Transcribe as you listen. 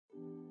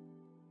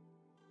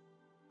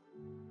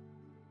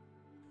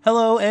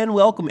Hello and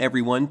welcome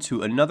everyone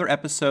to another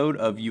episode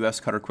of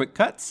USCutter Quick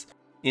Cuts.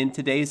 In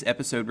today's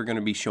episode, we're going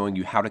to be showing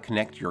you how to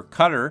connect your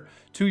cutter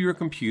to your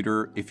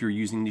computer if you're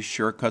using the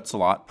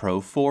USCutter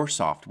Pro 4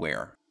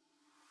 software.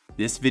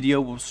 This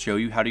video will show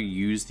you how to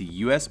use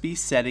the USB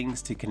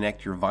settings to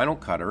connect your vinyl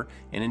cutter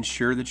and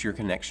ensure that your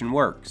connection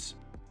works.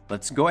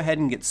 Let's go ahead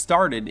and get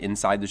started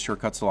inside the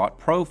USCutter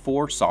Pro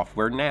 4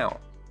 software now.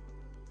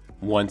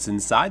 Once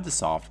inside the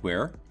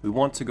software, we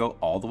want to go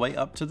all the way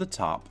up to the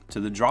top to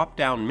the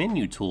drop-down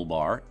menu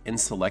toolbar and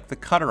select the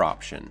cutter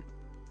option.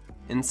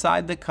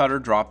 Inside the cutter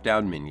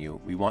drop-down menu,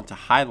 we want to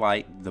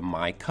highlight the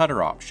My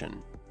Cutter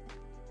option.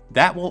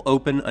 That will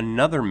open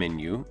another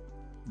menu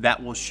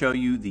that will show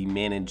you the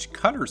Manage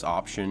Cutters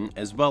option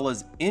as well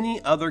as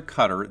any other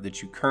cutter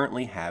that you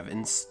currently have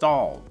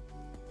installed.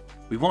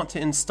 We want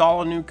to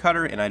install a new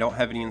cutter and I don't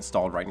have any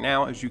installed right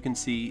now, as you can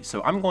see,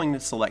 so I'm going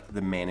to select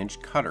the Manage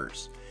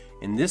Cutters.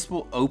 And this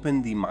will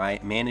open the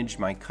Manage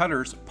My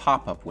Cutters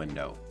pop-up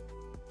window.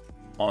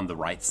 On the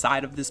right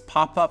side of this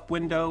pop-up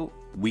window,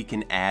 we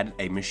can add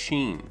a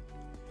machine.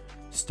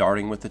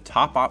 Starting with the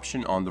top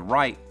option on the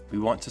right, we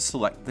want to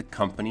select the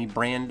company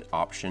brand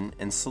option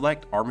and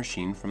select our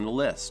machine from the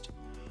list.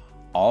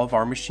 All of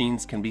our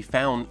machines can be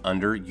found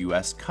under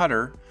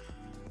USCutter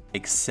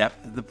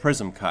except the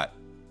Prism Cut.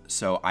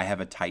 So I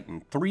have a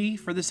Titan 3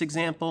 for this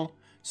example,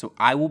 so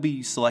I will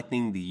be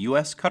selecting the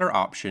USCutter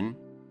option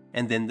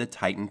and then the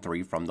Titan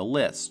 3 from the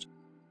list.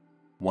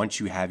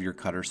 Once you have your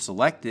cutter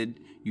selected,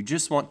 you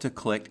just want to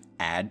click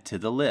Add to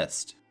the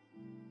list.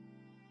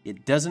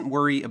 It doesn't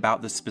worry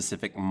about the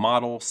specific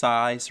model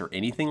size or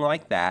anything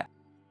like that.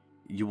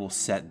 You will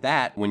set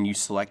that when you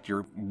select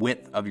your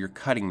width of your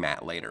cutting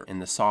mat later in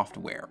the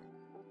software.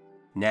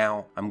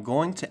 Now, I'm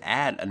going to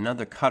add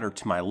another cutter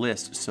to my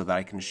list so that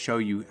I can show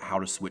you how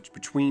to switch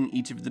between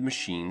each of the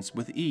machines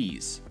with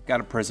ease. Got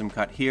a Prism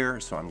Cut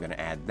here, so I'm going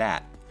to add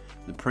that.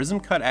 The Prism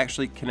Cut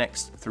actually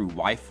connects through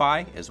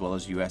Wi-Fi as well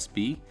as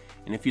USB,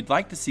 and if you'd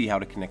like to see how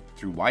to connect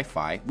through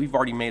Wi-Fi, we've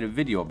already made a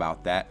video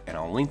about that, and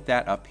I'll link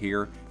that up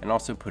here and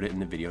also put it in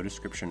the video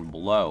description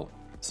below.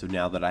 So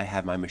now that I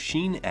have my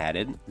machine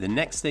added, the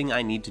next thing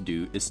I need to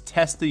do is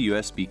test the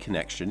USB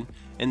connection,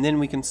 and then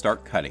we can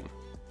start cutting.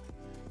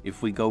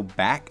 If we go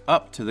back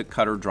up to the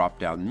cutter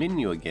drop-down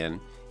menu again,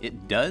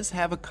 it does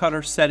have a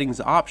cutter settings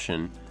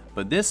option,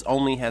 but this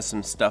only has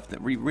some stuff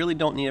that we really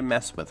don't need to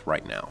mess with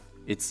right now.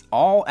 It's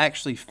all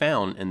actually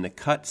found in the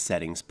Cut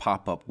Settings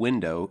pop-up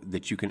window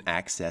that you can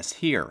access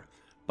here.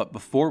 But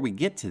before we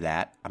get to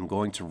that, I'm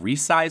going to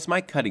resize my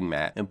cutting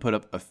mat and put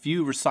up a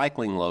few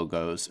recycling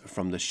logos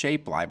from the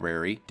shape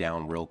library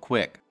down real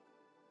quick.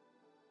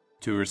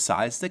 To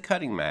resize the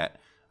cutting mat,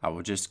 I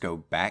will just go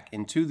back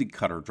into the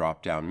Cutter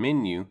drop-down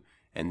menu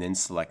and then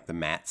select the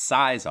mat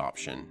size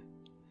option.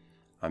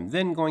 I'm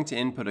then going to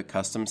input a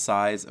custom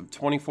size of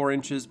 24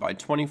 inches by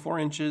 24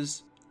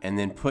 inches and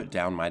then put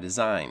down my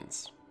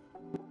designs.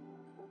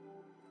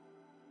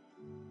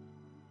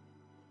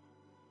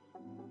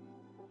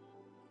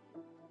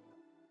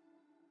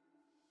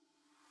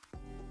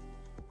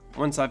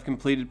 Once I've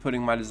completed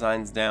putting my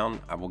designs down,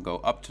 I will go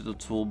up to the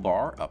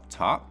toolbar up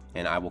top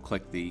and I will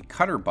click the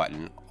Cutter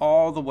button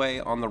all the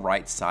way on the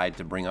right side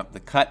to bring up the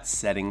Cut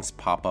Settings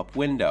pop-up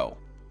window.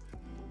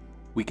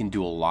 We can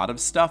do a lot of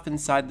stuff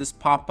inside this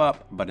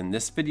pop-up, but in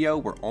this video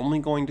we're only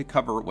going to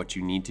cover what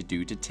you need to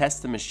do to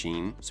test the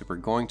machine, so we're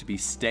going to be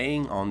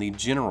staying on the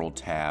General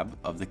tab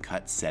of the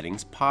Cut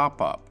Settings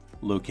pop-up.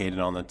 Located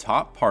on the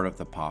top part of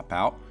the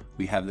pop-out,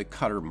 we have the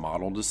cutter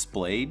model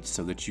displayed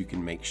so that you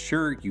can make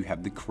sure you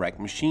have the correct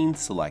machine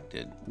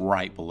selected.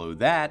 Right below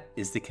that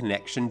is the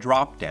connection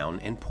drop-down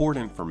and port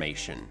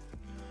information.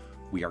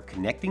 We are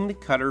connecting the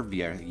cutter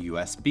via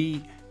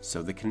USB,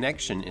 so the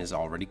connection is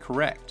already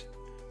correct.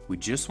 We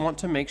just want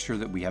to make sure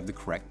that we have the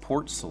correct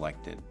port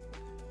selected.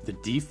 The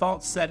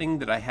default setting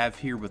that I have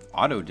here with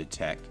Auto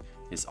Detect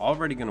is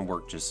already going to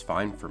work just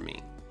fine for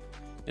me.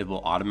 It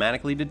will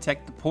automatically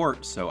detect the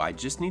port, so I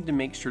just need to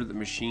make sure the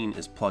machine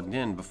is plugged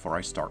in before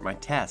I start my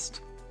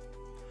test.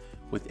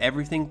 With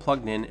everything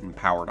plugged in and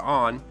powered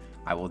on,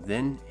 I will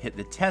then hit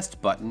the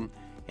test button,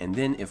 and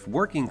then if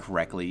working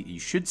correctly, you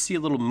should see a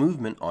little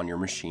movement on your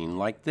machine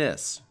like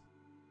this.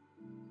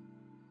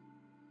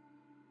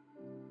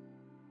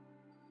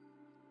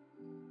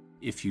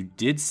 If you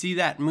did see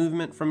that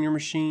movement from your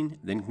machine,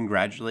 then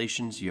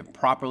congratulations, you have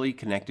properly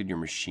connected your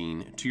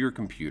machine to your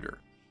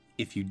computer.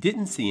 If you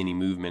didn't see any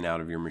movement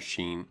out of your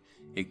machine,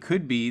 it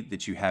could be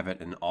that you have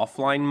it in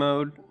offline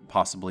mode,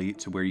 possibly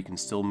to where you can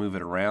still move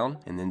it around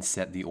and then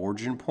set the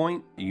origin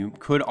point. You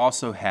could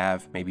also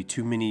have maybe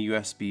too many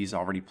USBs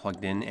already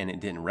plugged in and it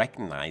didn't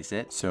recognize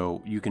it.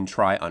 So you can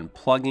try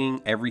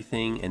unplugging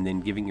everything and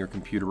then giving your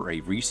computer a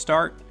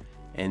restart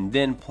and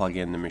then plug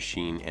in the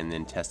machine and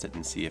then test it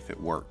and see if it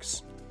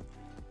works.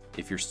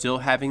 If you're still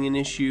having an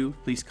issue,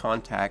 please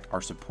contact our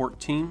support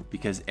team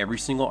because every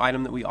single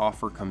item that we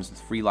offer comes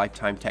with free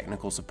lifetime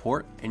technical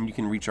support, and you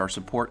can reach our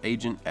support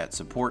agent at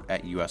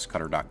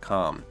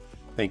support@uscutter.com.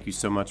 Thank you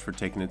so much for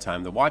taking the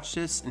time to watch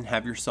this and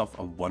have yourself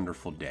a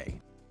wonderful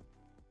day.